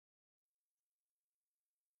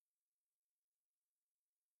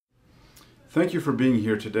Thank you for being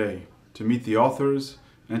here today to meet the authors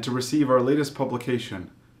and to receive our latest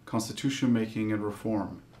publication, Constitution Making and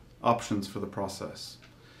Reform, Options for the Process.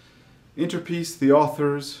 Interpeace, the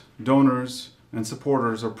authors, donors, and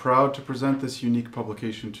supporters are proud to present this unique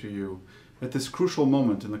publication to you at this crucial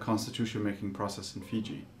moment in the constitution-making process in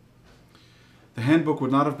Fiji. The handbook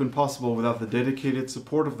would not have been possible without the dedicated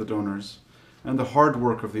support of the donors and the hard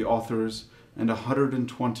work of the authors and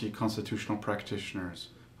 120 constitutional practitioners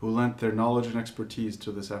who lent their knowledge and expertise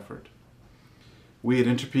to this effort. We at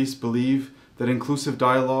Interpeace believe that inclusive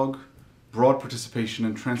dialogue, broad participation,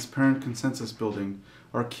 and transparent consensus building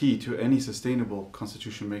are key to any sustainable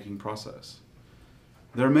constitution-making process.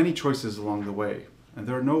 There are many choices along the way, and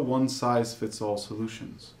there are no one-size-fits-all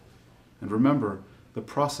solutions. And remember, the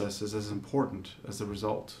process is as important as the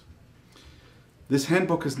result. This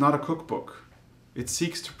handbook is not a cookbook. It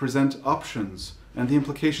seeks to present options and the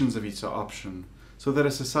implications of each option so that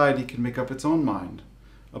a society can make up its own mind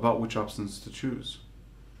about which options to choose.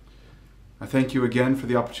 I thank you again for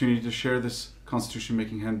the opportunity to share this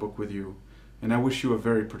Constitution-Making Handbook with you, and I wish you a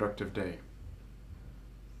very productive day.